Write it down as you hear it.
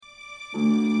I'm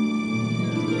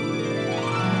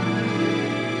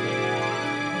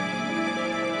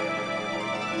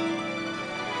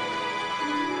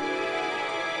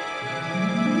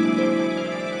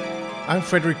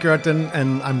Fredrik Gertten,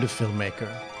 and I'm the filmmaker.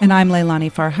 And I'm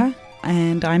Leilani Farha,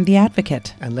 and I'm the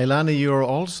advocate. And Leilani, you're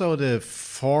also the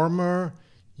former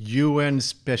UN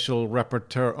Special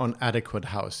Rapporteur on Adequate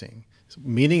Housing.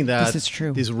 Meaning that this is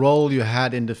true. This role you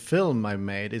had in the film I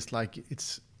made is like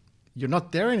you're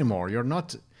not there anymore. You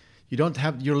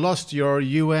lost your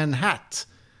UN hat.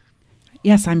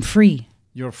 Yes, I'm free.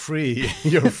 You're free.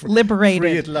 You're liberated.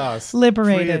 Free at last.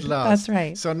 Liberated. Free at last. That's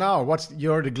right. So now,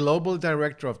 you're the global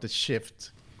director of the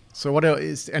Shift. So what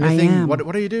is anything?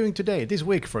 What are you doing today? This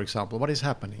week, for example, what is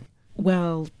happening?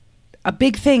 Well, a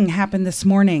big thing happened this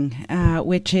morning,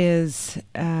 which is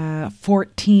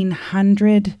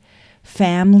 1,400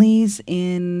 families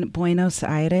in Buenos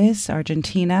Aires,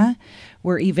 Argentina,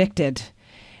 were evicted.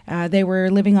 They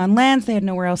were living on lands. They had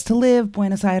nowhere else to live.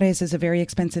 Buenos Aires is a very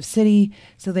expensive city,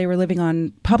 so they were living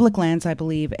on public lands, I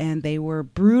believe, and they were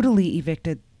brutally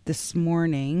evicted this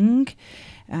morning,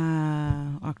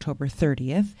 October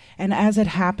 30th. And as it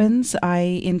happens,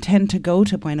 I intend to go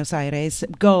to Buenos Aires.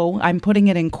 I'm putting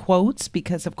it in quotes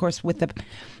because, of course, with the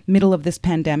middle of this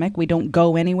pandemic, we don't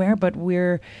go anywhere, but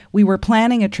we were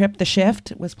planning a trip. The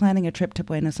Shift was planning a trip to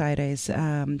Buenos Aires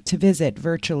to visit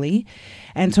virtually.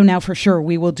 And so now for sure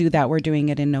we will do that. We're doing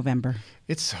it in November.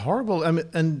 It's horrible. I mean,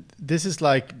 and this is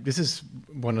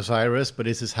Buenos Aires, but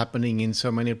this is happening in so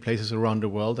many places around the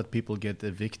world that people get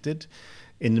evicted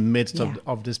in the midst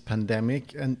of this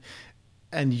pandemic.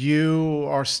 And you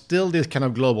are still this kind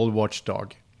of global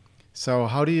watchdog. So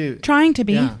how do you... Trying to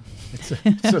be. Yeah, it's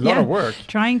a lot of work.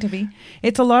 Trying to be.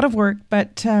 It's a lot of work,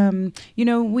 but,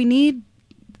 we need...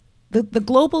 The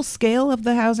global scale of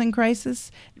the housing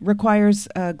crisis requires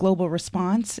a global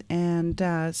response. And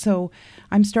so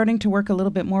I'm starting to work a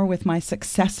little bit more with my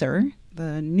successor,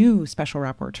 the new special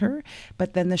rapporteur,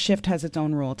 but then the Shift has its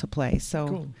own role to play. So,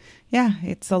 cool. Yeah,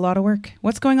 it's a lot of work.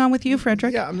 What's going on with you,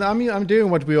 Fredrik? Yeah, I'm doing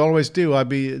what we always do.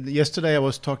 Yesterday I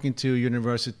was talking to a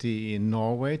university in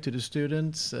Norway, to the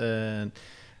students, and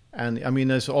I mean,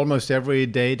 there's almost every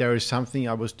day there is something.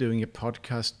 I was doing a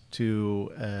podcast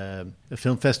to a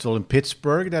film festival in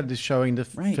Pittsburgh that is showing the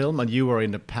film, and you were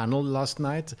in the panel last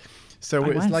night. So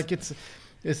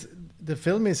the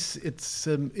film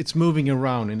is moving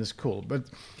around and it's cool. But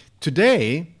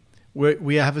today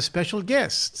we have a special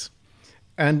guest,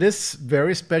 and this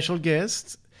very special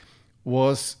guest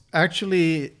was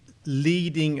actually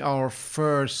leading our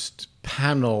first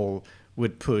panel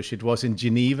with Push. It was in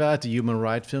Geneva at the Human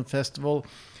Rights Film Festival.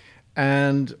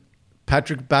 And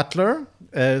Patrick Battler,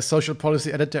 social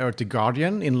policy editor at The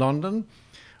Guardian in London.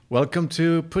 Welcome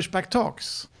to Pushback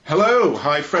Talks. Hello.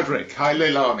 Hi, Fredrik. Hi,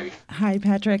 Leilani. Hi,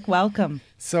 Patrick. Welcome.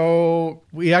 So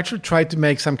we actually tried to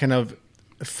make some kind of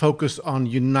focus on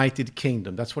United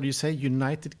Kingdom. That's what you say,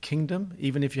 United Kingdom?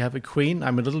 Even if you have a queen?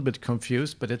 I'm a little bit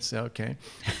confused, but it's okay.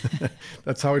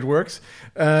 That's how it works.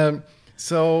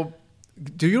 So...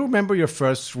 do you remember your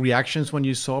first reactions when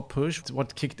you saw Push?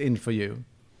 What kicked in for you?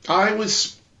 I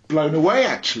was blown away,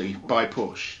 actually, by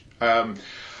Push. What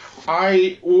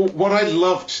I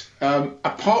loved,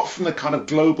 apart from the kind of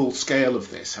global scale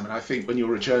of this, I mean, I think when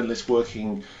you're a journalist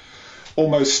working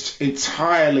almost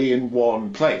entirely in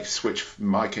one place, which in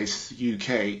my case is the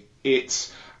UK,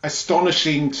 it's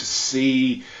astonishing to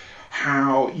see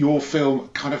how your film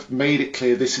kind of made it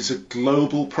clear this is a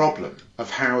global problem of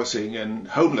housing and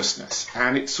homelessness,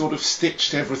 and it sort of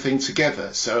stitched everything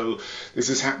together. So this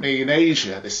is happening in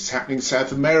Asia, this is happening in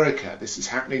South America, this is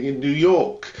happening in New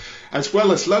York, as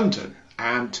well as London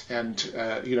and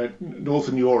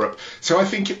Northern Europe. So I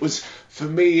think for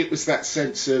me it was that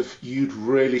sense of you'd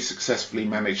really successfully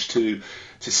managed to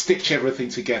stitch everything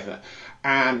together.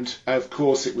 And of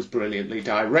course, it was brilliantly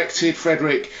directed,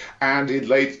 Fredrik. And in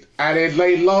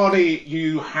Leilani,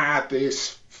 you had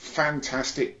this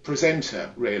fantastic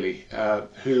presenter, really,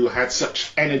 who had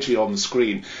such energy on the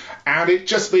screen, and it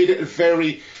just made it a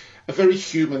very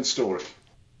human story.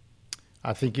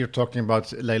 I think you're talking about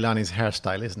Leilani's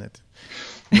hairstyle, isn't it?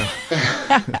 No.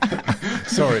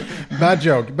 Sorry, bad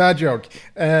joke.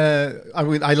 I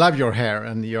mean, I love your hair,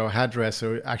 and your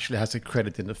hairdresser actually has a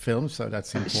credit in the film, so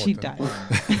that's important. She does.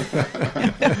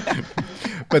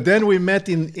 But then we met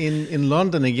in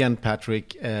London again,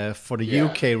 Patrick, for the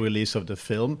UK release of the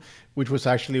film, which was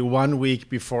actually 1 week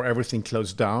before everything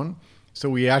closed down. So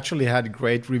we actually had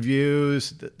great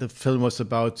reviews. The film was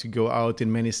about to go out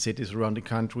in many cities around the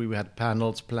country. We had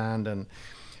panels planned,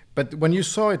 but when you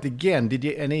saw it again, did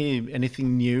you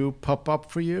anything new pop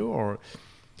up for you, or?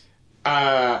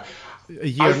 a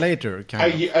year later,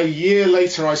 a year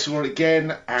later, I saw it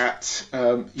again at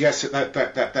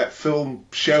that film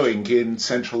showing in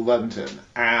central London,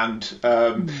 and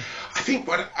I think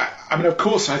of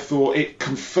course, I thought it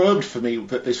confirmed for me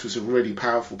that this was a really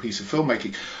powerful piece of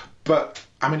filmmaking. But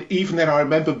I mean, even then, I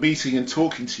remember meeting and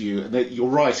talking to you, and you're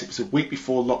right, it was a week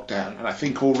before lockdown, and I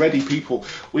think already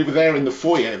we were there in the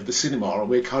foyer of the cinema, and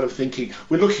we're kind of thinking,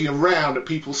 we're looking around at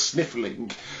people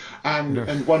sniffling.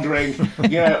 And wondering,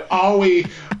 are we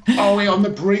on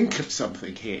the brink of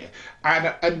something here?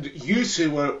 And you two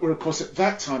were of course at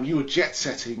that time you were jet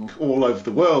setting all over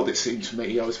the world. It seemed to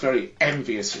me I was very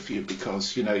envious of you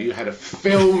because you had a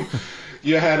film,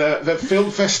 you had the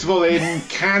film festival in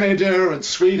Canada and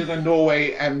Sweden and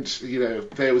Norway, and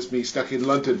there was me stuck in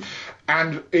London,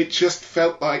 and it just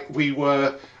felt like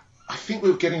I think we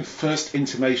were getting first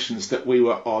intimations that we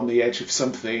were on the edge of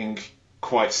something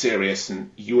quite serious,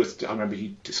 and I remember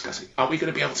you discussing, are we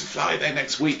going to be able to fly there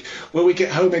next week? Will we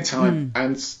get home in time?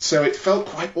 And so it felt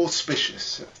quite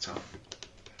auspicious at the time.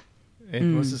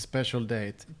 It was a special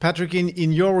date. Patrick,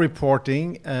 in your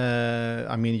reporting,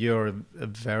 you're a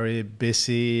very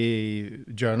busy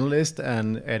journalist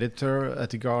and editor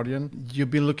at The Guardian. You've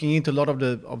been looking into a lot of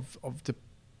the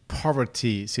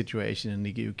poverty situation in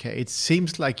the UK. It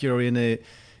seems like you're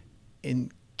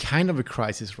in kind of a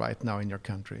crisis right now in your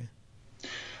country.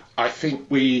 I think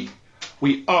we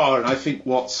are, and I think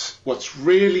what's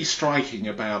really striking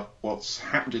about what's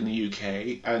happened in the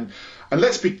UK, and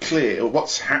let's be clear,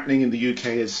 what's happening in the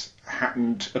UK has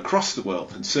happened across the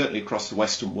world, and certainly across the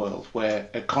Western world, where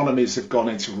economies have gone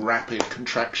into rapid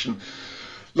contraction.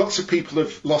 Lots of people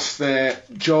have lost their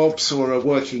jobs or are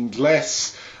working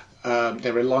less.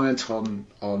 They're reliant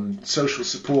on social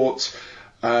support,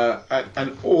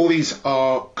 and all these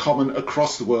are common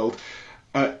across the world.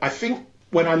 I think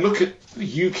when I look at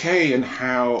the UK and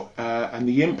how and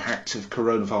the impact of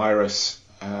coronavirus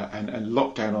and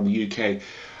lockdown on the UK,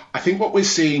 I think what we're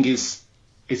seeing is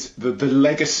the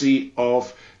legacy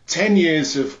of 10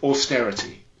 years of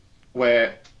austerity,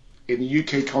 where in the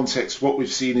UK context, what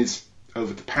we've seen is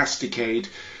over the past decade,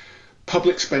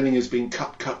 public spending has been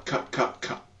cut.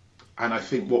 And I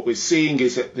think what we're seeing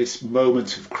is at this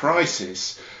moment of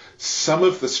crisis, some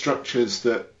of the structures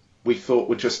that we thought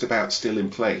were just about still in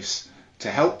place to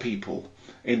help people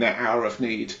in their hour of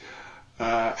need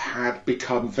had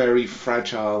become very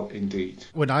fragile indeed.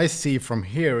 What I see from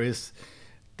here is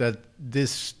that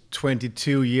this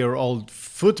 22-year-old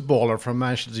footballer from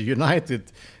Manchester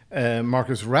United,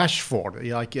 Marcus Rashford,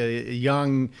 like a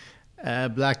young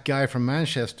black guy from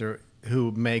Manchester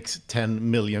who makes £10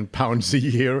 million a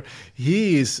year,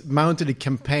 he's mounted a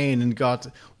campaign and got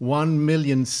 1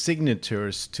 million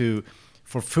signatures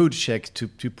for food checks to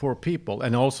poor people,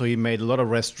 and also he made a lot of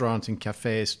restaurants and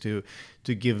cafes to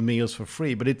give meals for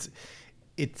free. But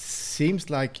it seems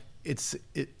like it's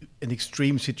an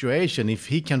extreme situation. If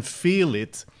he can feel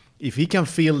it, if he can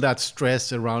feel that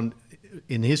stress around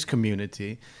in his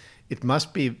community, it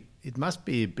must be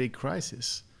a big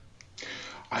crisis.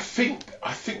 I think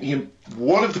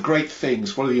one of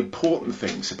the important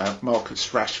things about Marcus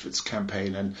Rashford's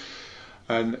campaign,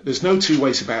 and there's no two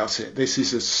ways about it, this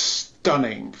is a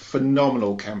stunning,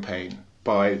 phenomenal campaign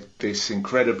by this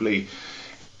incredibly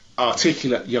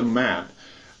articulate young man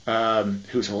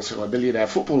who's also a millionaire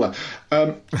footballer,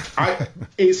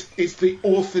 is the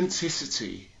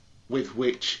authenticity with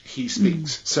which he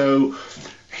speaks. So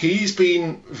he's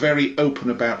been very open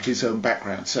about his own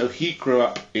background. So he grew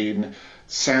up in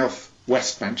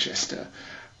south-west Manchester,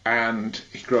 and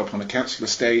he grew up on a council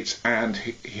estate, and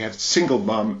he had a single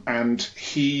mum, and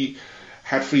he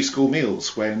had free school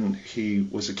meals when he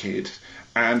was a kid,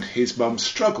 and his mum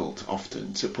struggled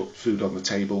often to put food on the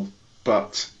table,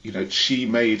 but she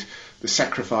made the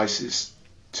sacrifices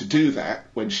to do that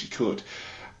when she could.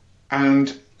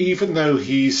 And even though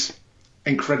he's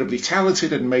incredibly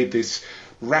talented and made this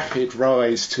rapid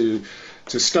rise to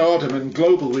stardom and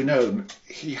global renown,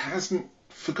 he hasn't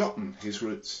forgotten his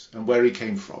roots and where he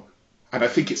came from. And I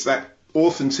think it's that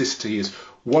authenticity is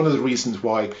one of the reasons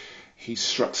why he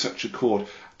struck such a chord.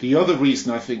 The other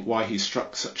reason I think why he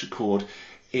struck such a chord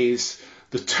is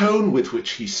the tone with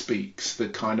which he speaks, the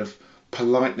kind of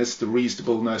politeness, the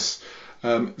reasonableness,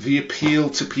 the appeal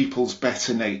to people's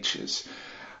better natures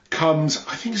comes,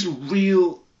 I think, as a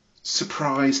real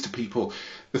surprise to people.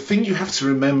 The thing you have to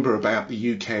remember about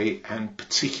the UK and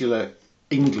particular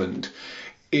England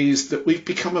is that we've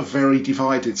become a very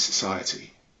divided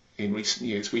society in recent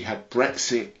years. We had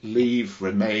Brexit, Leave,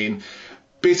 Remain,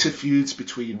 bitter feuds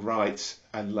between right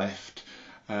and left.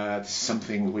 This is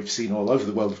something we've seen all over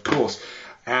the world, of course.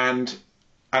 And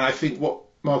I think what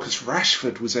Marcus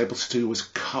Rashford was able to do was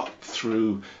cut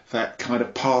through that kind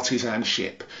of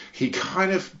partisanship. He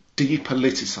kind of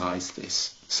depoliticized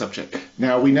this subject.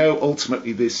 Now, we know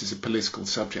ultimately this is a political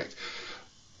subject,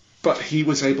 but he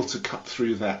was able to cut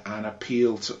through that and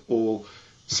appeal to all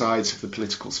sides of the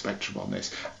political spectrum on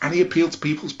this. And he appealed to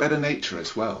people's better nature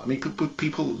as well. I mean,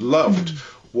 people loved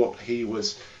what he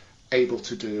was able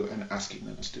to do and asking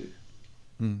them to do.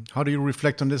 How do you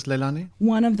reflect on this, Leilani?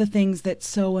 One of the things that's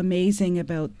so amazing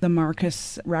about the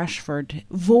Marcus Rashford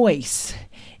voice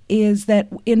is that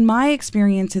in my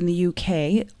experience in the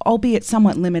UK, albeit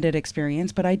somewhat limited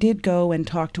experience, but I did go and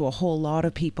talk to a whole lot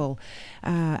of people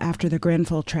after the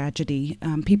Grenfell tragedy,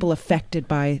 people affected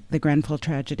by the Grenfell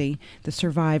tragedy, the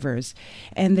survivors.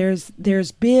 And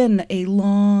there's been a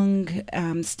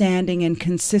long standing and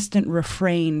consistent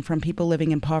refrain from people living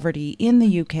in poverty in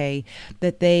the UK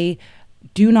that they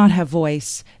do not have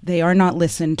voice. They are not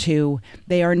listened to.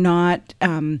 They are not.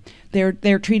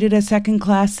 They're treated as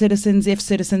second-class citizens, if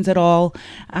citizens at all,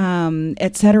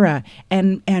 etc.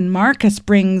 And Marcus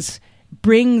brings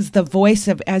the voice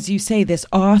of, as you say, this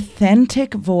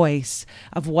authentic voice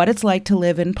of what it's like to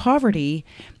live in poverty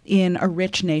in a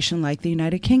rich nation like the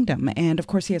United Kingdom. And of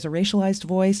course, he has a racialized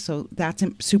voice, so that's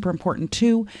super important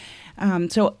too.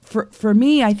 So for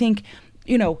me, I think,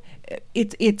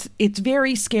 it's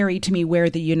very scary to me where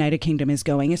the United Kingdom is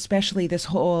going, especially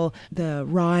the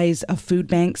rise of food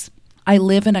banks. I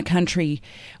live in a country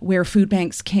where food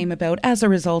banks came about as a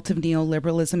result of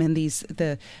neoliberalism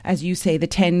and as you say, the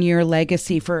 10-year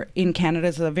legacy in Canada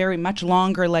is a very much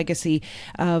longer legacy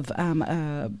of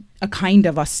a kind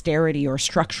of austerity or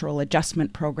structural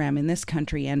adjustment program in this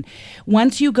country. And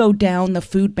once you go down the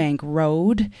food bank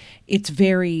road, it's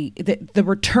the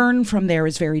return from there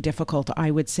is very difficult, I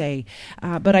would say.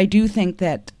 But I do think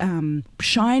that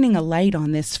shining a light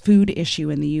on this food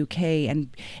issue in the UK and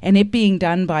it being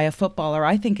done by a footballer,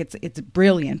 I think it's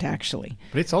brilliant, actually.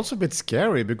 But it's also a bit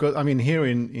scary because, I mean, here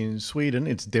in Sweden,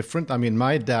 it's different. I mean,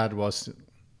 my dad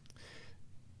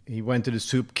he went to the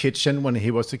soup kitchen when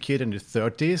he was a kid in the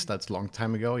 30s. That's a long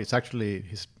time ago. It's actually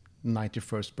his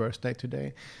 91st birthday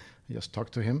today. I just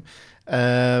talked to him.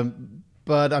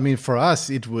 But, I mean, for us,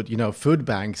 it would, food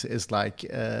banks is like,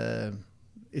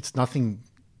 it's nothing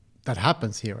that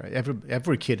happens here.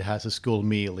 Every kid has a school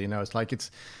meal, It's like it's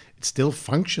still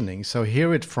functioning. So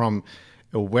hear it from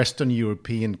a Western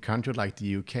European country like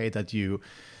the UK that you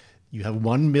have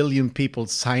 1 million people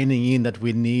signing in that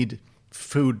we need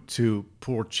food to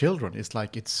poor children. It's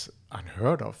like it's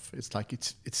unheard of. It's like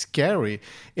it's scary,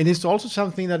 and it's also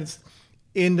something that it's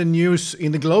in the news,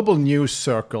 in the global news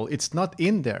circle. It's not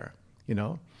in there.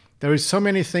 There is so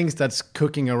many things that's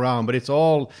cooking around, but it's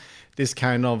all this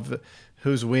kind of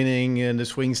who's winning in the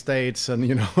swing states, and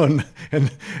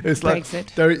and it's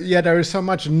Brexit. Like there is so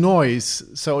much noise,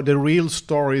 so the real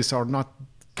stories are not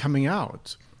coming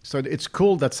out. So it's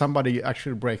cool that somebody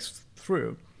actually breaks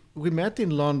through. We met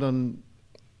in London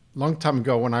a long time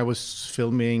ago when I was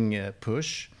filming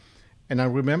Push. And I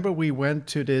remember we went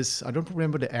to this, I don't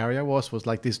remember the area was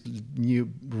like this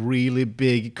new, really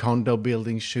big condo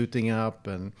building shooting up.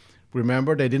 And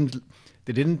remember,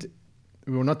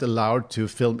 we were not allowed to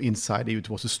film inside. It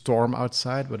was a storm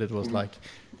outside, but it was like,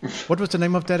 what was the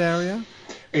name of that area?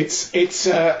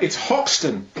 It's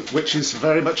Hoxton, which is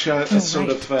very much a sort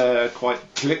of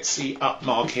quite glitzy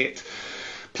upmarket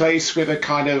place with a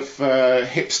kind of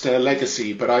hipster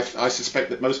legacy, but I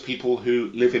suspect that most people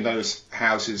who live in those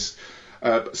houses,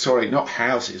 not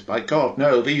houses, by God,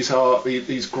 no, these are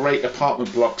these great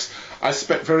apartment blocks. I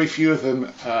suspect very few of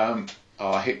them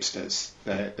are hipsters.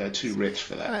 They're too rich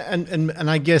for that. And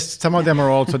I guess some of them are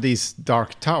also these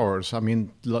dark towers. I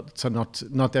mean, so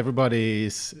not everybody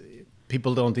is.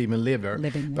 People don't even live there.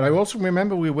 But I also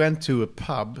remember we went to a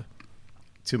pub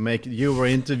to make. You were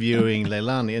interviewing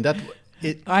Leilani, and that.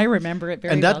 I remember it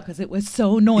very well because it was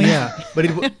so noisy. Yeah,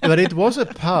 but it was a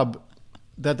pub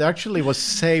that actually was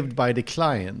saved by the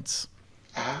clients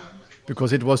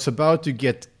because it was about to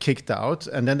get kicked out,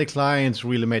 and then the clients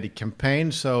really made a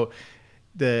campaign. So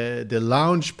the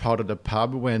lounge part of the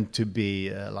pub went to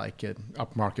be like an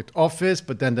upmarket office,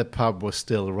 but then the pub was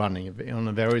still running on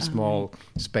a very small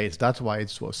space. That's why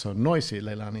it was so noisy,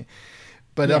 Leilani.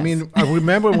 But yes. I mean, I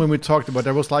remember when we talked about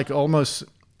there was like almost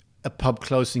a pub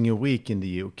closing a week in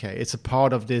the UK. It's a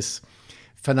part of this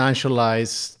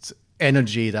financialized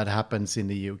energy that happens in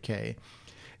the UK.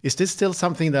 Is this still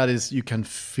something that is you can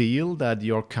feel that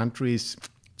your country is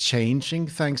changing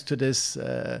thanks to this,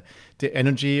 the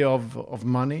energy of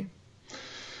money?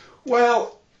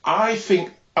 Well, I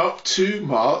think up to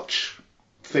March,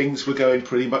 things were going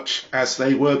pretty much as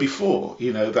they were before.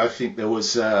 I think there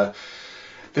was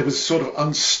there was sort of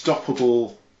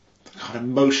unstoppable kind of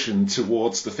motion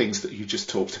towards the things that you just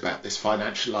talked about, this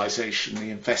financialization,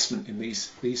 the investment in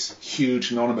these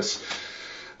huge anonymous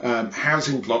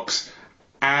housing blocks.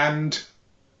 And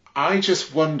I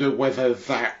just wonder whether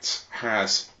that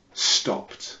has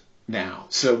stopped now.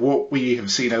 So what we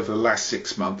have seen over the last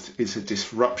 6 months is a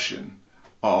disruption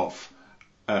of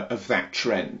that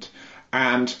trend.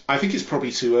 And I think it's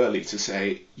probably too early to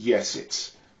say, yes,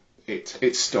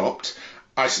 it's stopped.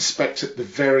 I suspect at the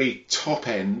very top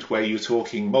end, where you're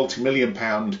talking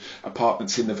multi-million-pound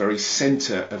apartments in the very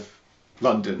centre of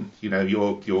London, you know,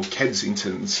 your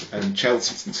Kensingtons and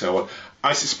Chelseas and so on,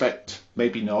 I suspect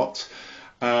maybe not.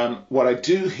 What I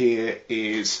do hear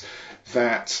is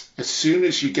that as soon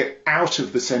as you get out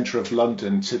of the centre of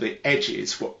London to the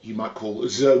edges, what you might call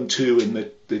zone 2 on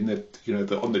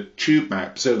the tube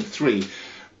map, zone 3,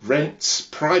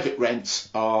 private rents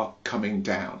are coming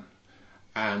down.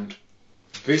 And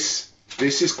this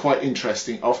is quite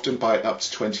interesting, often by up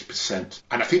to 20%.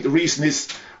 And I think the reason is,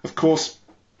 of course,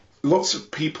 lots of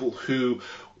people who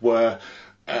were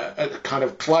kind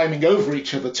of climbing over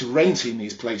each other to rent in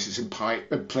these places and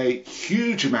pay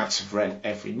huge amounts of rent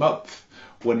every month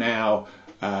were now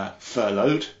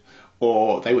furloughed,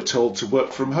 or they were told to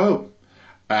work from home.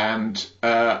 And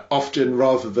often,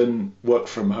 rather than work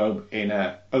from home in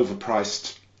an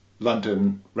overpriced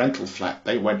London rental flat,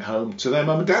 they went home to their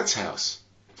mum and dad's house,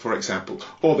 for example,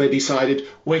 or they decided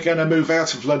we're going to move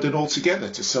out of London altogether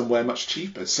to somewhere much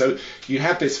cheaper. So you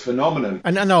had this phenomenon.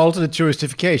 And also the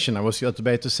touristification, I was just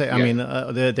about to say. I mean,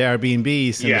 the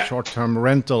Airbnbs and the short-term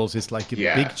rentals is like a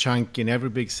big chunk in every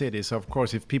big city. So, of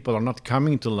course, if people are not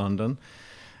coming to London,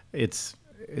 it's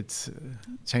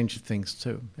changed things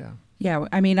too. Yeah,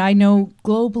 I mean, I know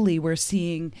globally we're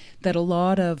seeing that a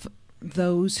lot of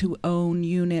those who own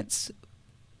units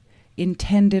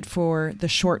intended for the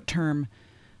short-term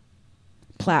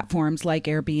platforms like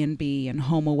Airbnb and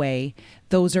HomeAway,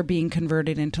 those are being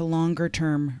converted into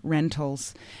longer-term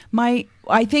rentals. I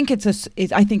think it's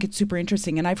super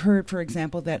interesting, and I've heard, for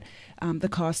example, that the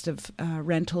cost of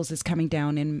rentals is coming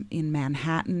down in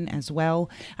Manhattan as well.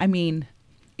 I mean,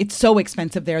 it's so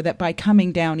expensive there that by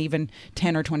coming down even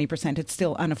 10 or 20%, it's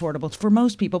still unaffordable for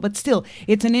most people. But still,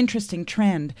 it's an interesting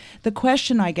trend. The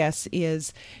question, I guess,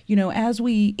 is, you know,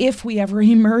 if we ever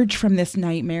emerge from this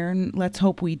nightmare, and let's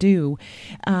hope we do,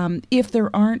 if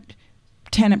there aren't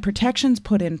tenant protections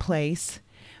put in place,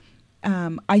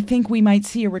 I think we might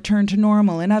see a return to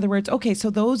normal. In other words, okay, so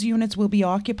those units will be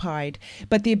occupied,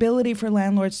 but the ability for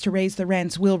landlords to raise the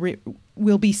rents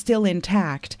will be still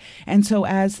intact. And so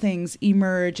as things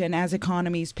emerge and as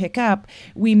economies pick up,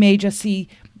 we may just see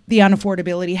the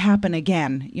unaffordability happen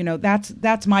again. You know,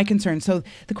 that's my concern. So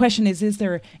the question is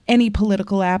there any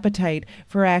political appetite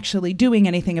for actually doing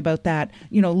anything about that,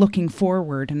 you know, looking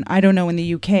forward? And I don't know in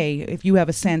the UK if you have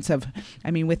a sense of,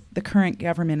 I mean, with the current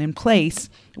government in place,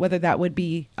 whether that would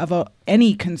be of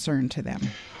any concern to them.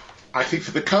 I think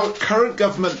for the current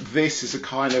government, this is a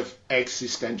kind of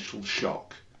existential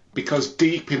shock, because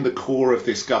deep in the core of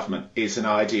this government is an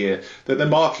idea that the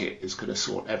market is going to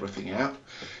sort everything out.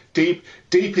 Deep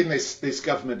in this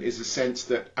government is a sense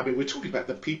that, I mean, we're talking about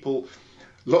the people,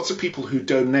 lots of people who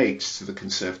donate to the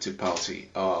Conservative Party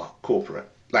are corporate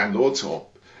landlords, or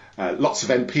lots of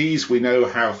MPs we know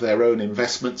have their own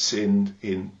investments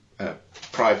in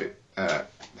private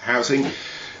housing.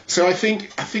 So I think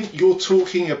you're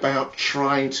talking about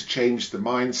trying to change the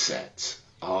mindset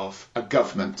of a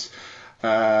government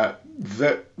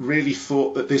that really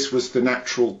thought that this was the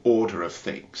natural order of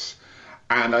things.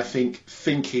 And I think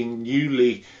thinking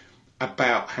newly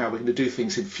about how we're going to do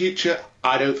things in future,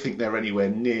 I don't think they're anywhere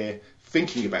near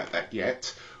thinking about that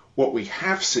yet. What we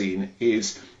have seen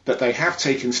is that they have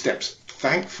taken steps,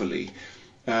 thankfully,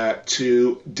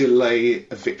 to delay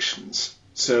evictions.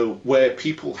 So where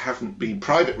people haven't been,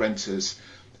 private renters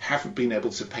haven't been able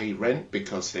to pay rent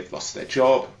because they've lost their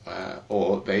job,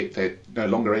 or they're no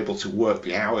longer able to work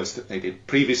the hours that they did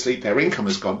previously, their income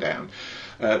has gone down.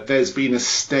 There's been a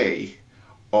stay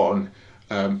on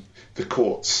the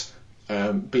courts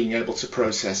being able to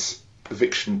process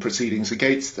eviction proceedings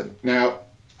against them. Now,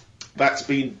 that's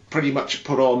been pretty much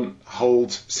put on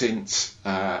hold since,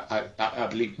 I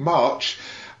believe, March,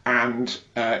 and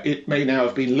it may now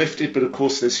have been lifted, but of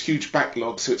course there's huge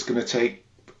backlogs, so it's going to take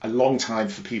a long time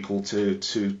for people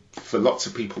for lots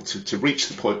of people to reach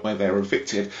the point where they're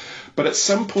evicted. But at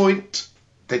some point,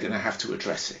 they're going to have to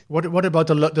address it. What about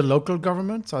the local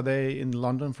governments? Are they in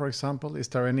London, for example? Is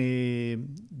there any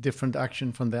different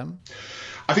action from them?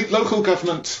 I think local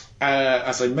government,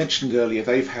 as I mentioned earlier,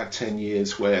 they've had 10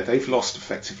 years where they've lost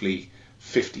effectively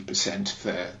 50% of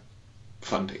their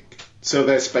funding. So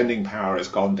their spending power has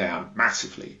gone down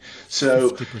massively. So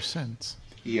 50%.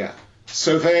 Yeah.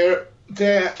 So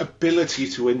their ability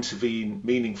to intervene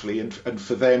meaningfully, and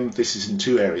for them this is in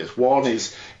two areas. One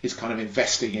is kind of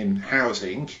investing in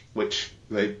housing, which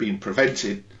they've been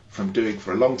prevented from doing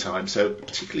for a long time. So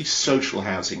particularly social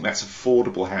housing, that's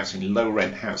affordable housing, low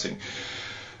rent housing.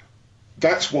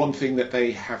 That's one thing that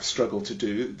they have struggled to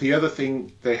do. The other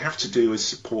thing they have to do is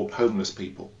support homeless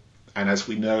people. And as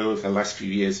we know, over the last few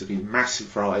years, there have been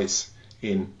massive rise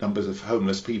in numbers of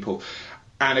homeless people.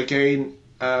 And again,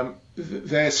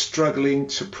 they're struggling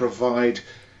to provide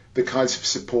the kinds of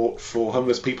support for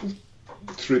homeless people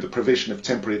through the provision of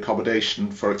temporary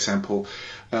accommodation, for example,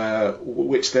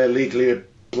 which they're legally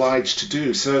obliged to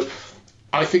do. So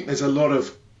I think there's a lot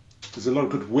of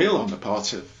goodwill on the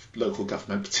part of local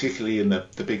government, particularly in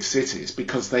the big cities,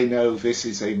 because they know this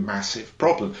is a massive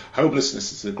problem.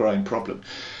 Homelessness is a growing problem.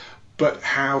 But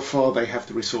how far they have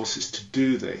the resources to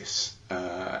do this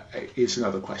is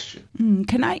another question.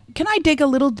 Can I dig a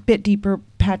little bit deeper,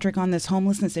 Patrick, on this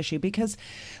homelessness issue? Because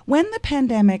when the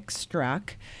pandemic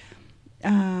struck,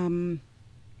 I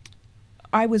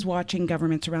was watching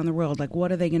governments around the world, like,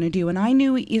 what are they going to do? And I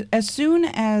knew as soon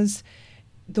as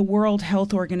the World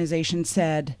Health Organization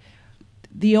said,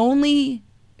 the only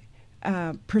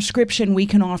prescription we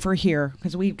can offer here,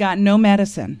 because we've got no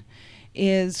medicine,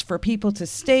 is for people to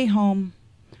stay home,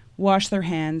 wash their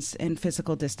hands, and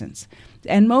physical distance.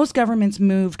 And most governments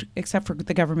moved, except for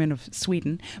the government of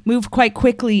Sweden, moved quite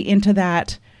quickly into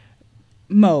that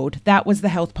mode. That was the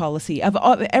health policy of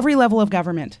every level of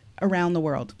government around the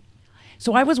world.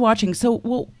 So I was watching. So,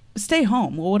 well, stay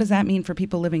home. Well, what does that mean for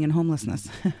people living in homelessness?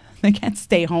 They can't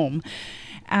stay home.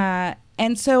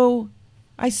 And so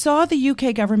I saw the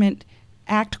UK government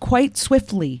act quite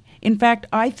swiftly. In fact,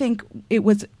 I think it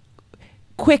was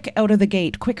quick out of the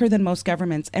gate, quicker than most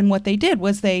governments. And what they did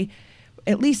was they,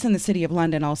 at least in the City of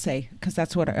London, I'll say, because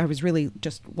that's what I was really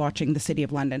just watching the City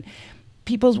of London,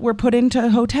 people were put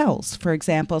into hotels, for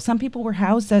example. Some people were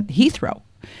housed at Heathrow.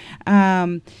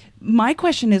 My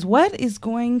question is, what is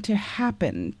going to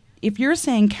happen if you're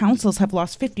saying councils have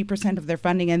lost 50% of their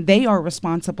funding and they are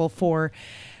responsible for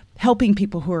helping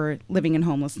people who are living in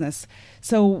homelessness?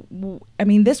 So, I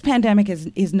mean, this pandemic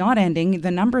is not ending.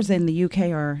 The numbers in the UK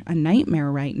are a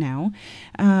nightmare right now.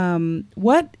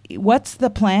 What's the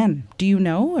plan? Do you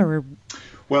know? Or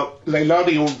Well,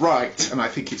 Leilani, you're right, and I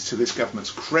think it's to this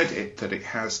government's credit that it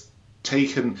has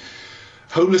taken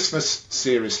homelessness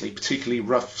seriously, particularly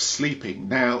rough sleeping.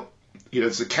 Now,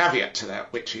 there's a caveat to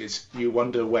that, which is you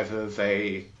wonder whether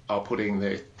they are putting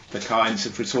the kinds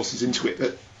of resources into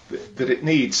it that it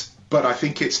needs. But I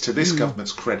think it's to this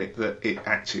government's credit that it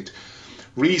acted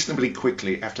reasonably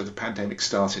quickly after the pandemic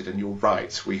started. And you're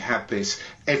right, we had this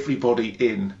Everybody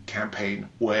In campaign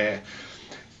where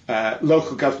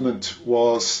local government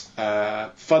was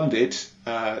funded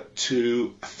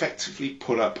to effectively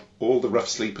put up all the rough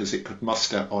sleepers it could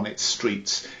muster on its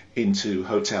streets into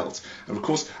hotels. And of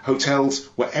course, hotels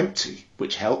were empty,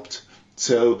 which helped.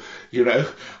 So,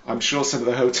 I'm sure some of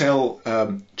the hotel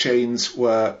chains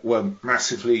were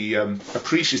massively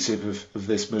appreciative of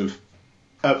this move.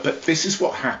 But this is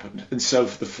what happened. And so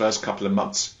for the first couple of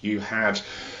months, you had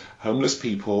homeless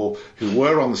people who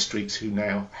were on the streets who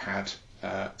now had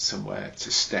somewhere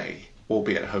to stay,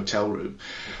 albeit a hotel room.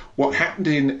 What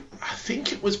happened I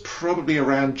think it was probably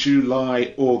around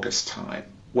July, August time,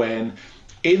 when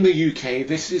in the UK,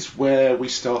 this is where we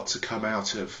start to come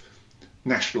out of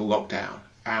national lockdown,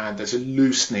 and there's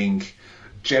a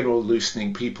general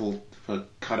loosening. People are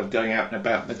kind of going out and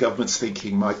about, and the government's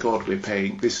thinking, my God,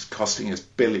 this is costing us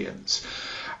billions.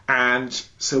 And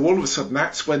so all of a sudden,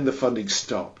 that's when the funding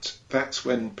stopped. That's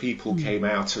when people came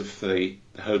out of the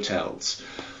hotels,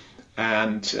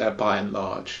 and by and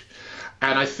large.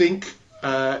 And I think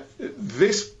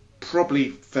this probably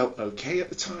felt okay at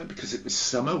the time because it was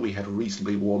summer. We had a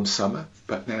reasonably warm summer,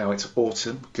 but now it's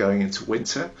autumn going into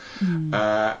winter,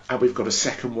 and we've got a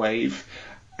second wave.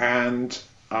 And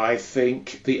I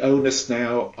think the onus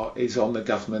now is on the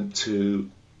government to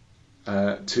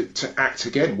act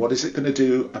again. What is it going to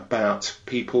do about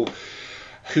people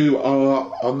who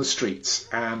are on the streets?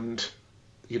 And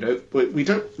we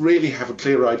don't really have a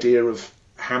clear idea of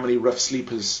how many rough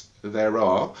sleepers there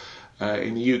are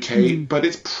in the UK, but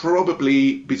it's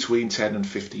probably between 10 and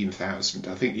 15,000.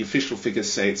 I think the official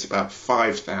figures say it's about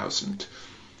 5,000.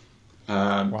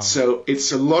 Wow. So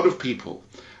it's a lot of people,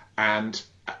 and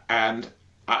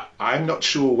I'm not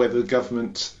sure whether the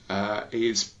government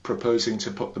is proposing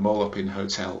to put them all up in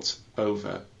hotels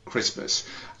over Christmas,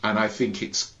 and I think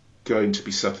it's going to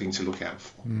be something to look out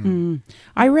for.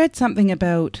 I read something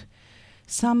about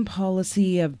some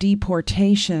policy of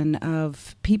deportation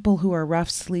of people who are rough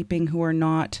sleeping, who are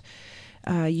not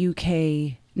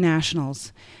UK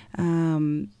nationals.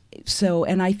 And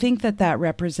I think that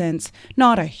represents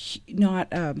not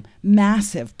a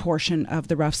massive portion of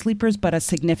the rough sleepers, but a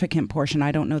significant portion.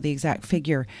 I don't know the exact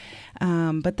figure,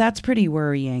 but that's pretty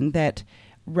worrying.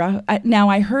 Now,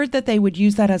 I heard that they would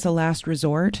use that as a last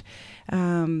resort,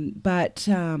 but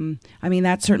I mean,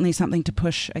 that's certainly something to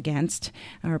push against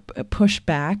or push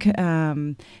back,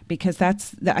 because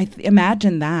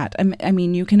imagine that. I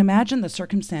mean, you can imagine the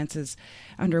circumstances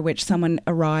under which someone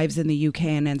arrives in the UK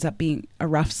and ends up being a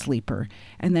rough sleeper,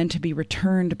 and then to be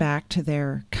returned back to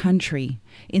their country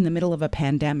in the middle of a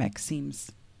pandemic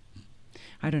seems,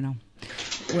 I don't know.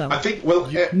 Well, I think,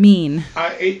 mean.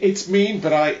 It's mean,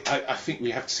 but I think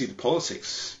we have to see the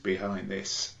politics behind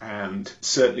this. And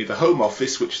certainly the Home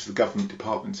Office, which is the government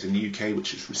department in the UK,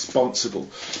 which is responsible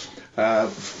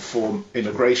for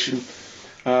immigration,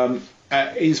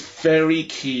 is very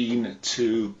keen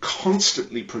to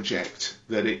constantly project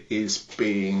that it is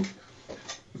being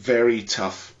very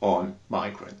tough on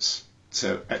migrants.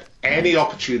 So at any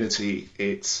opportunity,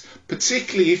 it's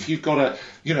particularly if you've got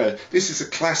this is a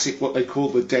classic, what they call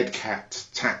the dead cat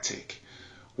tactic,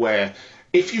 where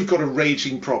if you've got a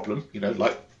raging problem,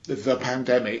 like the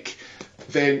pandemic,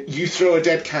 then you throw a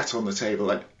dead cat on the table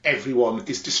and everyone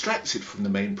is distracted from the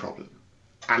main problem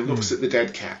and looks at the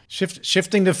dead cat.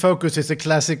 Shifting the focus is a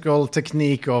classical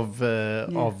technique of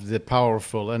the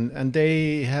powerful, and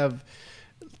they have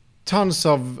tons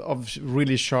of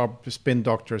really sharp spin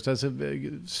doctors. There's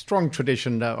a strong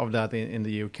tradition of that in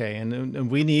the UK, and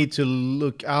we need to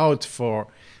look out for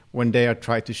when they are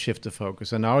trying to shift the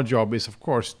focus. And our job is, of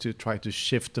course, to try to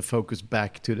shift the focus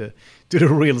back to the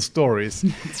real stories.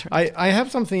 That's right. I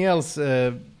have something else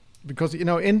because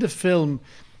in the film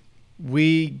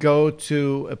we go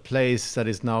to a place that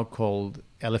is now called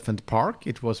Elephant Park.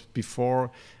 It was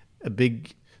before a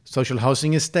big social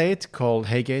housing estate called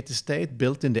Haygate Estate,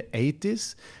 built in the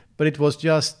 80s, but it was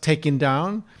just taken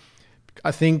down.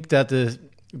 I think that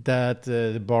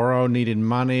the borough needed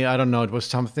money. I don't know, it was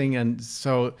something, and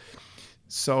so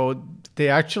they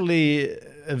actually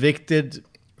evicted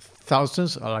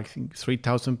thousands, I think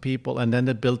 3,000 people, and then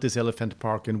they built this Elephant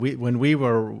Park. And when we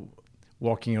were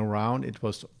walking around, it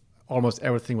was almost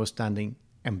everything was standing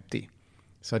empty.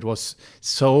 So it was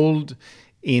sold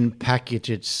in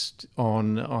packages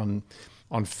on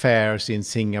fairs in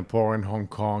Singapore and Hong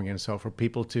Kong, and so for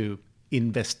people to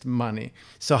invest money.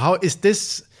 So how is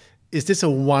this a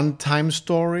one-time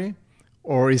story,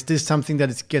 or is this something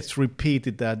that gets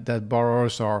repeated, that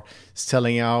borrowers are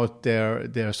selling out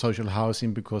their social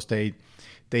housing because they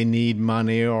need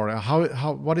money, or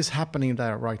how what is happening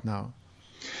there right now?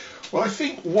 Well, I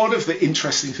think one of the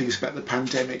interesting things about the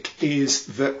pandemic is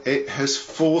that it has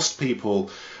forced people,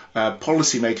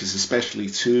 policymakers especially,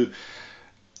 to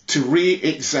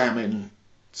re-examine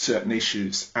certain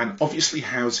issues, and obviously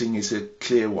housing is a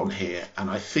clear one here. And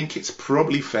I think it's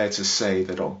probably fair to say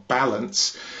that on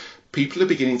balance, people are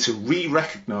beginning to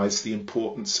re-recognise the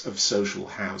importance of social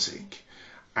housing,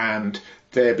 and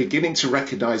they're beginning to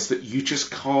recognise that you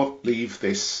just can't leave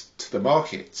this to the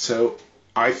market. So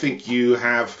I think you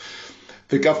have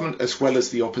the government as well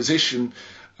as the opposition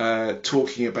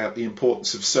talking about the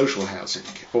importance of social housing,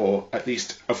 or at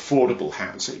least affordable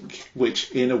housing,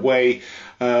 which in a way,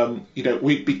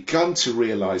 we've begun to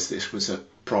realise this was a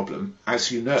problem,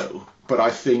 as you know, but I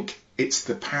think it's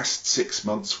the past 6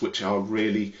 months which are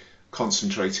really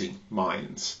concentrating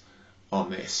minds on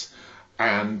this.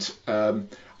 And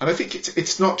I think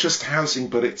it's not just housing,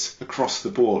 but it's across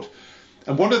the board.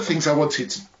 And one of the things I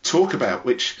wanted to talk about,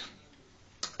 which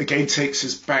again takes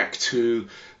us back to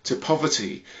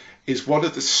poverty, is one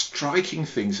of the striking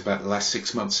things about the last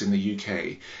 6 months in the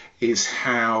UK is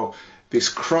how this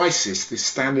crisis, this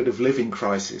standard of living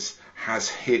crisis, has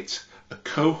hit a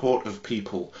cohort of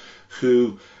people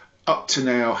who up to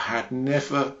now had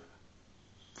never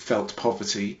felt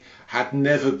poverty, had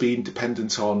never been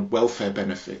dependent on welfare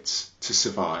benefits to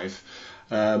survive.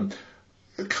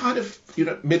 Kind of,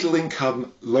 middle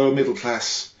income, lower middle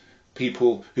class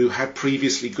people who had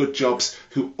previously good jobs,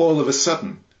 who all of a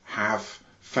sudden have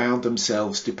found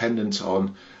themselves dependent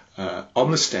on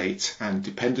the state and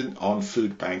dependent on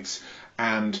food banks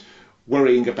and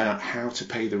worrying about how to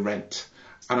pay the rent.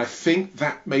 And I think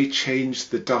that may change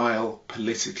the dial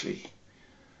politically.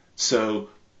 So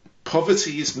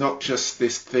poverty is not just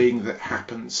this thing that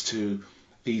happens to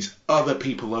these other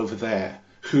people over there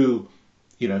who,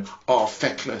 are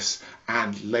feckless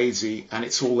and lazy and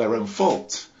it's all their own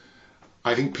fault.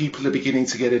 I think people are beginning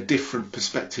to get a different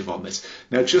perspective on this.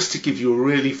 Now, just to give you a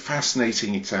really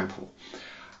fascinating example,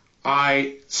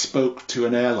 I spoke to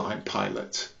an airline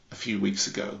pilot a few weeks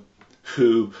ago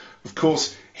who, of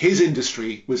course, his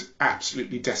industry was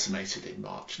absolutely decimated in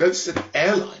March. That's an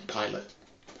airline pilot.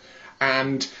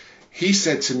 And he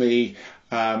said to me,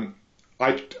 my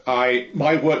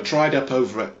work dried up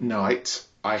over at night.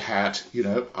 I had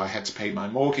to pay my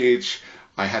mortgage.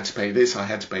 I had to pay this. I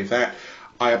had to pay that.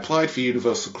 I applied for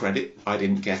universal credit. I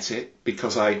didn't get it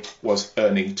because I was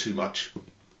earning too much,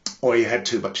 or he had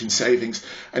too much in savings.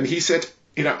 And he said,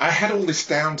 I had all this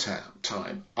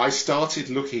downtime. I started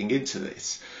looking into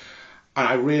this, and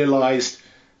I realised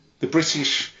the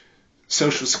British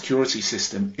social security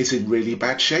system is in really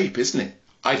bad shape, isn't it?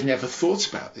 I'd never thought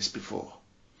about this before.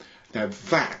 Now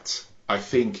that, I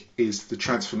think, is the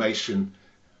transformation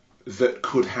that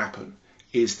could happen,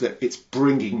 is that it's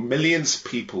bringing millions of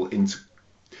people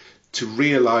to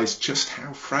realise just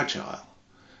how fragile,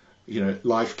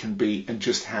 life can be, and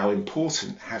just how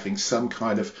important having some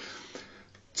kind of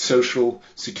social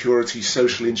security,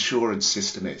 social insurance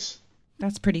system is.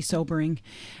 That's pretty sobering.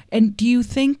 And do you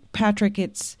think, Patrick,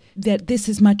 it's that this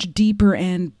is much deeper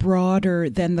and broader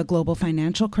than the global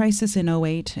financial crisis in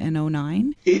 2008 and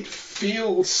 2009? It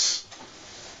feels,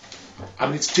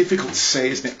 it's difficult to say,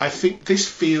 isn't it? I think this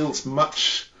feels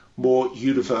much more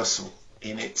universal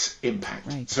in its impact.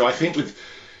 Right. So I think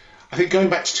going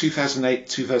back to 2008,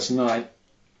 2009,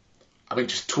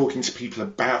 just talking to people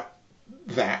about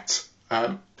that,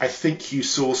 I think you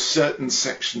saw certain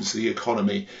sections of the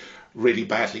economy really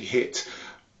badly hit,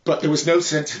 but there was no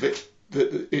sense of it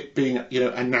being,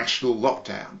 a national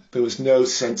lockdown. There was no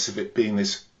sense of it being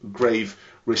this grave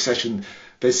recession.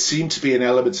 There seemed to be an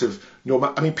element of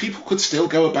normal. People could still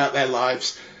go about their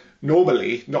lives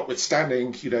normally,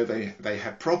 notwithstanding, they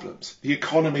had problems. The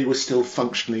economy was still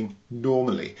functioning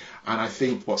normally. And I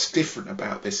think what's different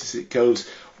about this is it goes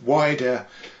wider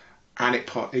and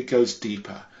it goes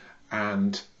deeper.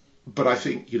 But I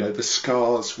think, the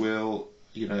scars will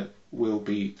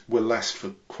last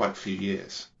for quite a few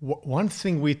years. One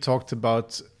thing we talked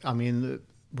about,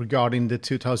 regarding the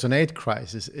 2008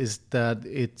 crisis, is that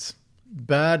it's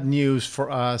bad news for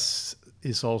us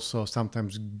is also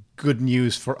sometimes good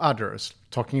news for others,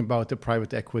 talking about the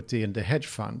private equity and the hedge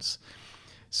funds.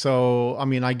 So,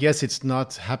 I guess it's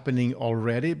not happening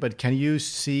already, but can you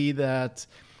see that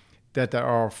there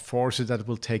are forces that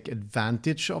will take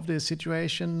advantage of this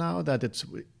situation now, that it's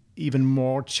even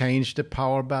more changed the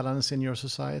power balance in your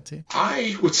society?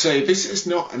 I would say this is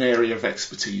not an area of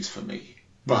expertise for me,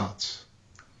 but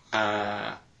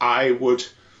I would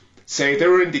say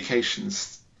there are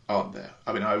indications, aren't there?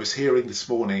 I was hearing this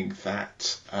morning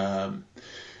that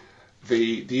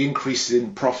the increase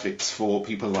in profits for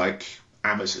people like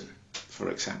Amazon, for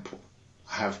example,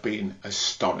 have been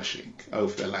astonishing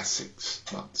over the last 6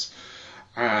 months.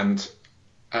 And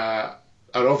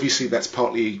obviously that's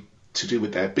partly to do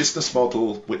with their business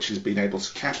model, which has been able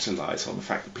to capitalise on the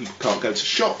fact that people can't go to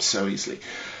shops so easily.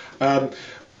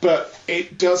 But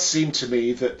it does seem to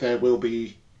me that there will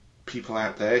be people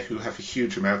out there who have a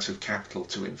huge amount of capital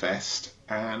to invest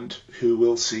and who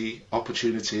will see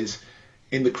opportunities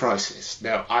in the crisis.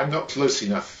 Now, I'm not close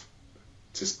enough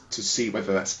to see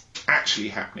whether that's actually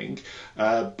happening,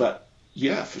 but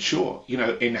yeah, for sure.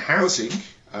 In housing,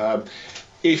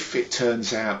 if it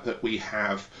turns out that we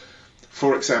have,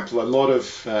 for example, a lot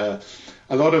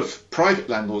of private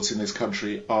landlords in this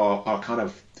country are kind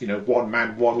of one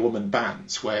man, one woman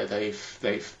bands where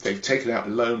they've taken out a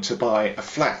loan to buy a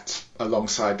flat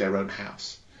alongside their own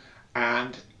house,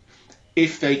 and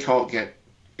if they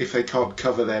can't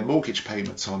cover their mortgage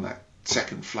payments on that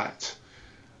second flat,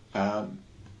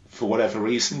 for whatever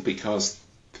reason, because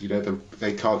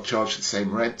they can't charge the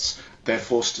same rents, they're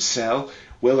forced to sell.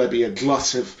 Will there be a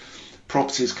glut of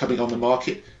properties coming on the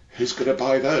market? Who's going to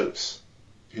buy those?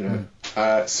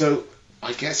 So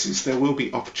I guess there will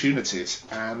be opportunities,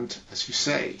 and as you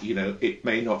say, it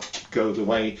may not go the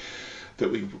way that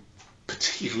we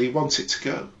particularly want it to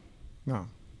go. No.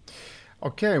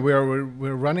 Okay, we're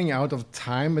running out of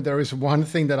time, but there is one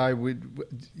thing that I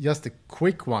would, just a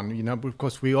quick one,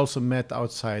 because we also met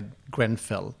outside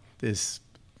Grenfell, this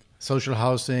social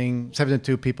housing,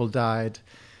 72 people died,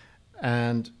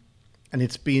 and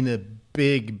it's been a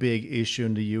big issue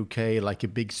in the UK, like a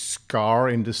big scar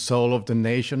in the soul of the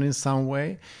nation in some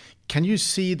way. Can you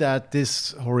see that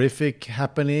this horrific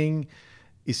happening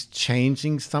is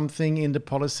changing something in the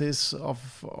policies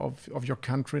of your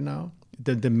country now?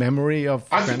 The memory of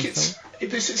Grenfell?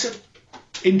 This is an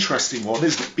interesting one,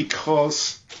 isn't it?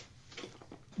 Because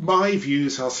my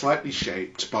views are slightly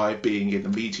shaped by being in the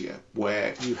media,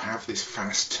 where you have this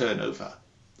fast turnover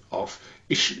of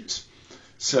issues.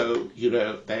 So,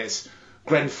 there's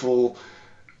Grenfell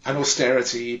and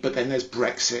austerity, but then there's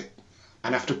Brexit.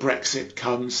 And after Brexit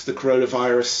comes the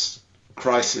coronavirus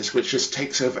crisis, which just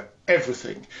takes over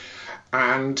everything.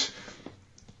 And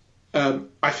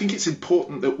I think it's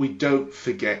important that we don't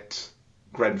forget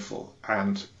Grenfell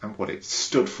and what it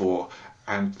stood for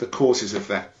and the causes of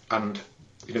that. And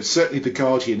certainly The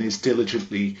Guardian is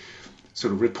diligently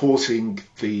sort of reporting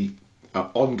the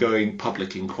ongoing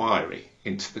public inquiry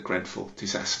into the Grenfell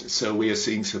disaster. So we are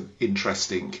seeing some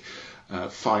interesting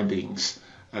findings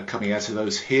coming out of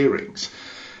those hearings.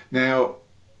 Now,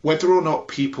 whether or not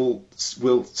people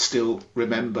will still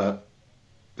remember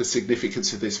the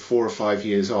significance of this 4 or 5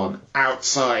 years on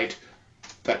outside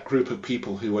that group of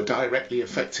people who were directly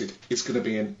affected is going to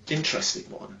be an interesting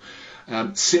one,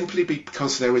 simply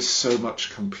because there is so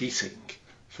much competing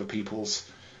for people's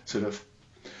sort of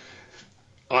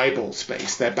eyeball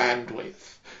space, their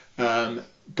bandwidth.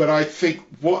 But I think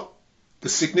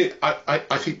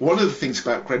I think one of the things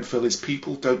about Grenfell is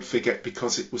people don't forget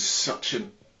because it was such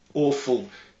an awful,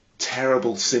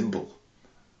 terrible symbol.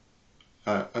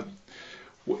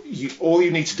 All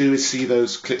you need to do is see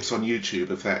those clips on YouTube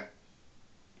of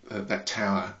that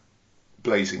tower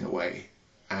blazing away,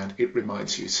 and it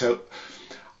reminds you. So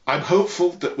I'm hopeful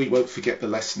that we won't forget the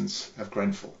lessons of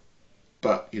Grenfell,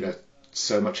 but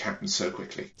so much happens so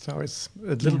quickly. So it's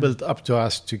a little bit up to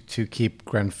us to keep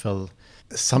Grenfell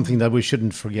something that we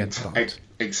shouldn't forget about.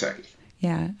 Exactly.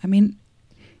 Yeah, I mean,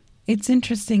 it's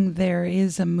interesting. There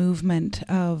is a movement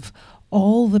of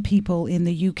all the people in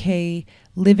the UK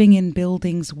living in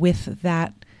buildings with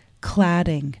that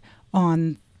cladding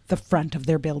on the front of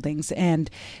their buildings. And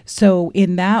so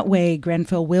in that way,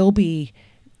 Grenfell will be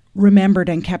remembered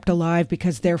and kept alive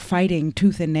because they're fighting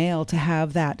tooth and nail to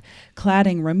have that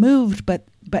cladding removed, but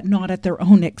not at their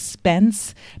own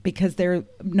expense because they're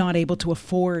not able to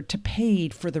afford to pay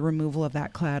for the removal of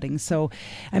that cladding. So,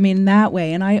 I mean, that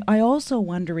way. And I also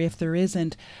wonder if there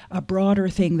isn't a broader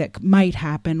thing that might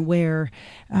happen where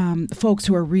folks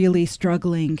who are really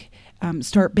struggling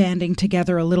start banding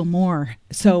together a little more.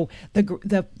 So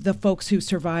the folks who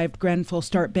survived Grenfell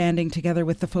start banding together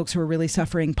with the folks who are really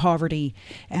suffering poverty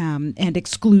and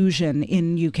exclusion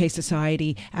in UK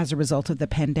society as a result of the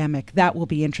pandemic. That will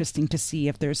be interesting to see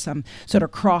if there's some sort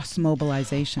of cross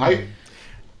mobilization. I mean,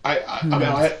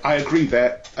 I agree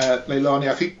there, Leilani.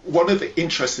 I think one of the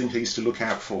interesting things to look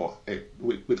out for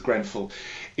with Grenfell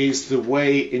is the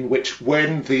way in which,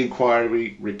 when the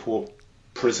inquiry report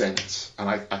presents, and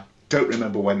I don't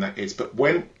remember when that is, but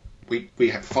when we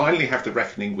finally have the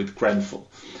reckoning with Grenfell,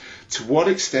 to what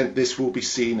extent this will be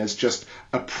seen as just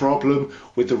a problem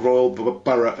with the Royal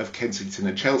Borough of Kensington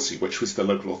and Chelsea, which was the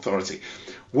local authority.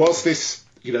 Was this,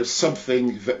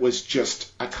 something that was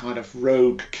just a kind of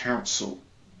rogue council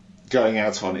going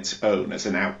out on its own as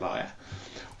an outlier?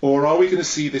 Or are we going to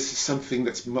see this as something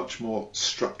that's much more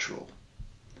structural?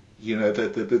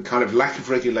 The kind of lack of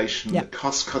regulation, the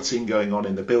cost cutting going on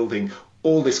in the building,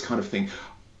 all this kind of thing.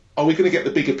 Are we going to get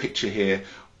the bigger picture here,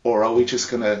 or are we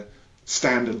just going to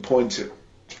stand and point at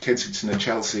Kensington and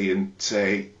Chelsea and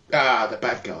say, the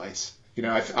bad guys?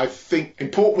 I think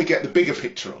important we get the bigger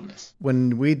picture on this.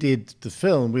 When we did the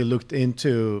film, we looked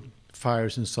into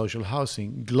fires in social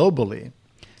housing globally.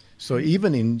 So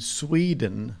even in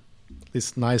Sweden,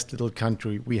 this nice little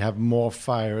country, we have more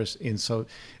fires in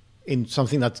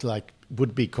something that's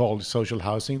would be called social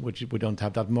housing, which we don't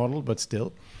have that model, but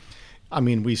still. I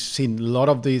mean, we've seen a lot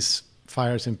of these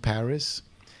fires in Paris.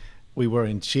 We were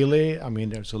in Chile. I mean,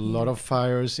 there's a lot of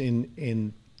fires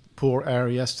in poor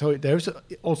areas. So there's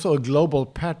also a global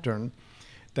pattern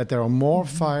that there are more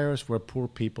fires where poor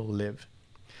people live.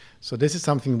 So this is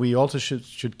something we also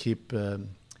should keep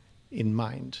in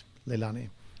mind, Leilani.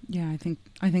 Yeah, I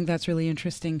think that's really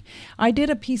interesting. I did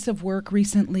a piece of work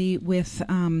recently with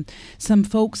some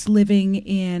folks living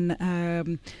in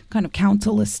kind of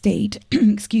council estate,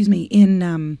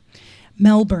 in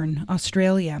Melbourne,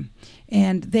 Australia.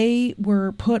 And they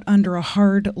were put under a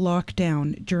hard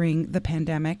lockdown during the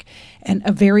pandemic, and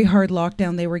a very hard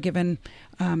lockdown. They were given,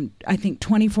 I think,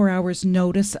 24 hours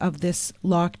notice of this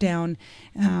lockdown.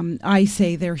 I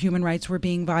say their human rights were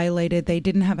being violated. They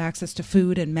didn't have access to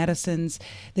food and medicines.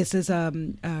 This is a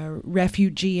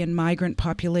refugee and migrant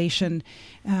population,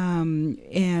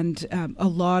 and a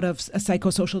lot of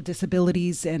psychosocial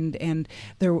disabilities. And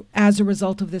there, as a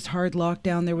result of this hard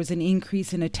lockdown, there was an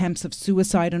increase in attempts of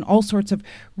suicide and all sorts sorts of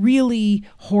really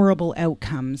horrible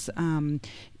outcomes in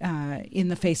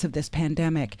the face of this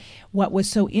pandemic. What was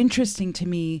so interesting to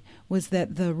me was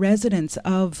that the residents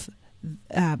of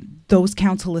those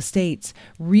council estates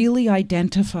really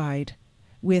identified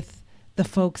with the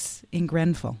folks in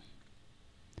Grenfell.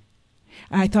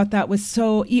 I thought that was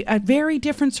a very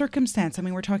different circumstance. I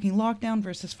mean, we're talking lockdown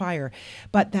versus fire,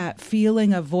 but that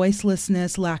feeling of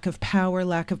voicelessness, lack of power,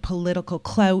 lack of political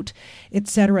clout,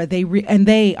 etc.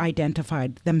 They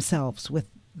identified themselves with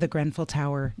the Grenfell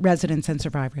Tower residents and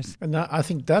survivors. And I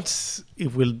think that's,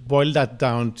 if we'll boil that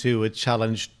down to a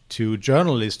challenge to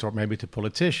journalists or maybe to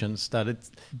politicians, that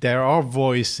there are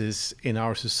voices in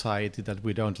our society that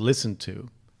we don't listen to.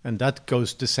 And that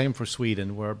goes the same for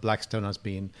Sweden, where Blackstone has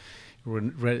been,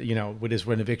 with this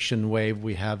renovation wave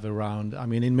we have around,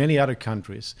 in many other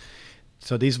countries.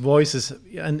 So these voices,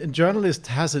 and journalists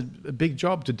has a big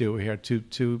job to do here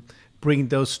to bring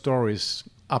those stories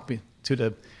up to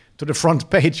the front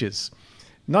pages.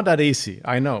 Not that easy,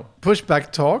 I know.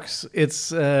 Pushback Talks,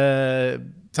 it's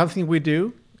something we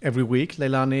do every week,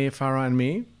 Leilani, Farah and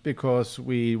me, because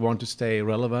we want to stay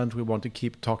relevant. We want to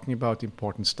keep talking about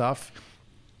important stuff,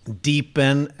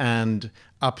 deepen and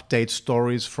update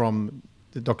stories from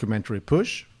the documentary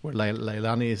Push, where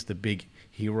Leilani is the big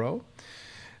hero.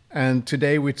 And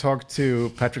today we talked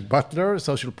to Patrick Butler,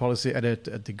 social policy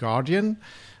editor at The Guardian.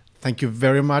 Thank you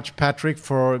very much, Patrick,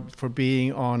 for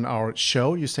being on our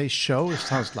show. You say show, it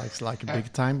sounds like a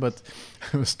big time, but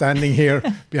I'm standing here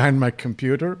behind my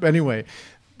computer. But anyway,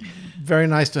 very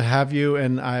nice to have you,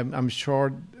 and I'm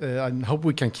sure, I hope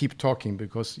we can keep talking,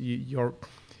 because you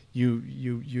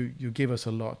give us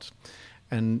a lot.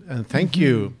 And thank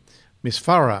you, Miss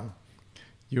Farah.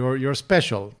 You're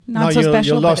special. Not so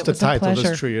special, you lost but the it was title. a pleasure.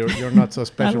 That's true. You're not so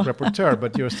special rapporteur,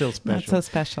 but you're still special. Not so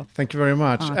special. Thank you very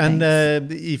much. Oh, and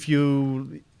if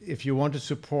you want to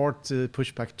support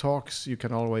Pushback Talks, you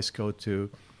can always go to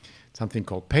something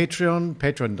called Patreon,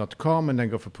 patreon.com, and then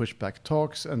go for Pushback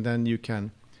Talks, and then you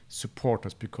can support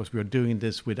us, because we are doing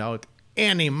this without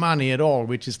any money at all,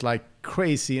 which is like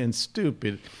crazy and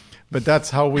stupid, but that's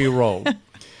how we roll.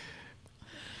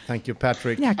 Thank you,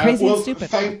 Patrick. Yeah, crazy and stupid.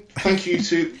 Thank you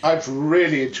too. I've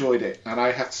really enjoyed it, and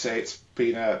I have to say it's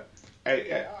been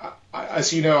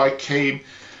as you know, I came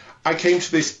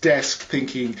to this desk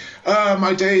thinking,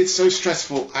 my day is so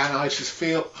stressful, and I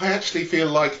actually feel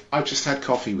like I've just had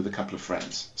coffee with a couple of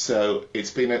friends. So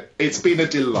it's been a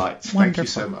delight. Wonderful. Thank you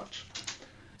so much.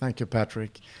 Thank you,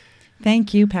 Patrick.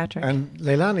 Thank you, Patrick. And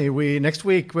Leilani, next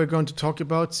week we're going to talk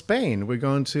about Spain. We're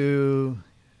going to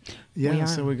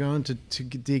we're going to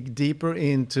dig deeper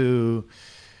into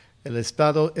El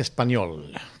Estado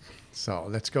Español. So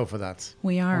let's go for that.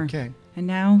 We are. Okay. And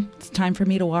now it's time for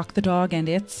me to walk the dog, and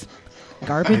it's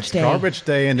garbage day. Garbage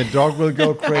day, and the dog will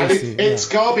go crazy. It's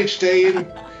garbage day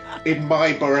in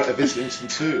my borough of Islington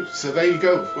too. So there you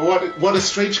go. What a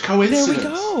strange coincidence.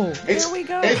 There we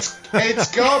go. It's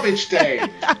garbage day.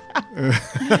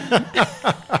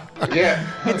 Yeah.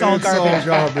 It's all garbage.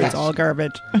 It's all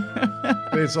garbage.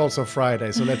 But it's also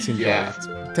Friday, so let's enjoy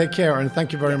it. Take care, and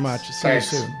thank you very much. See you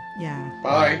soon. Yeah.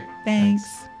 Bye. Thanks.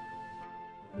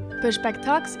 Pushback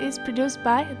Talks is produced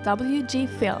by WG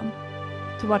Film.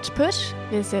 To watch Push,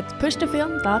 visit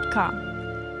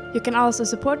pushthefilm.com. You can also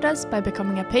support us by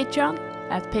becoming a Patreon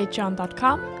at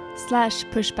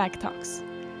patreon.com/pushbacktalks.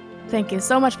 Thank you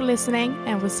so much for listening,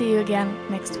 and we'll see you again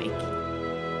next week.